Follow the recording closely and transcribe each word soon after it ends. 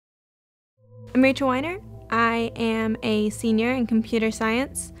I'm Rachel Weiner. I am a senior in computer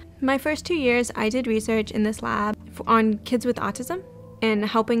science. My first 2 years, I did research in this lab on kids with autism and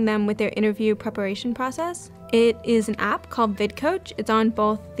helping them with their interview preparation process. It is an app called VidCoach. It's on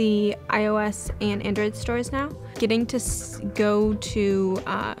both the iOS and Android stores now. Getting to go to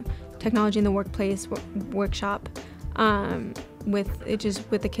technology in the workplace workshop with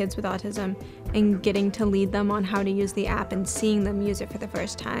the kids with autism and getting to lead them on how to use the app and seeing them use it for the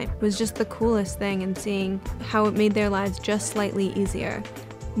first time was just the coolest thing, and seeing how it made their lives just slightly easier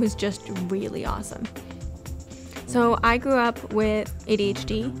was just really awesome. So I grew up with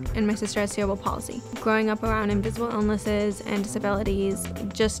ADHD and my sister has cerebral palsy. Growing up around invisible illnesses and disabilities,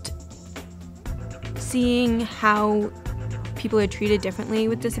 just seeing how people are treated differently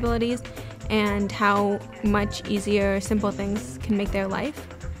with disabilities and how much easier simple things can make their life,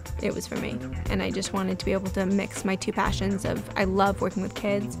 it was for me. And I just wanted to be able to mix my two passions of I love working with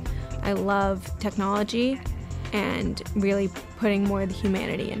kids, I love technology, and really putting more of the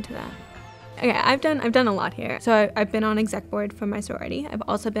humanity into that. Okay, I've done a lot here. So I've been on exec board for my sorority. I've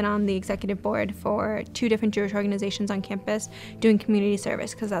also been on the executive board for 2 different Jewish organizations on campus doing community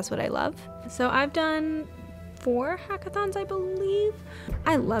service because that's what I love. So I've done 4 hackathons, I believe.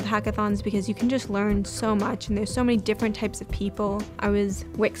 I love hackathons because you can just learn so much and there's so many different types of people. I was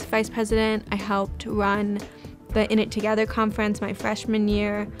WIC's vice president. I helped run the In It Together conference my freshman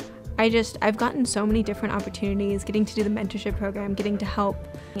year. I've gotten so many different opportunities, getting to do the mentorship program, getting to help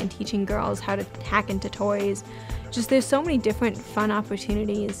and teaching girls how to hack into toys. Just there's so many different fun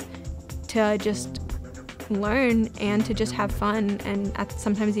opportunities to just learn and to just have fun, and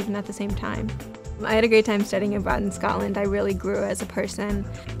sometimes even at the same time. I had a great time studying abroad in Scotland. I really grew as a person.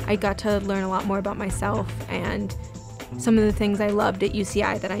 I got to learn a lot more about myself and some of the things I loved at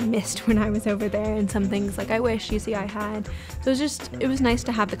UCI that I missed when I was over there, and some things like I wish UCI had. So it was nice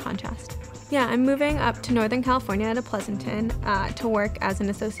to have the contrast. Yeah, I'm moving up to Northern California to Pleasanton to work as an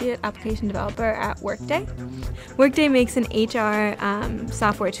associate application developer at Workday. Workday makes an HR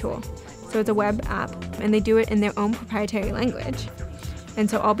software tool. So it's a web app, and they do it in their own proprietary language. And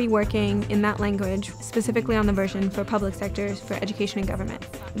so I'll be working in that language, specifically on the version for public sectors for education and government.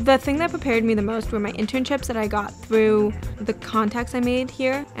 The thing that prepared me the most were my internships that I got through the contacts I made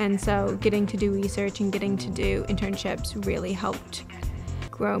here. And so getting to do research and getting to do internships really helped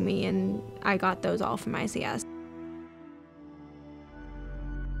grow me, and I got those all from ICS.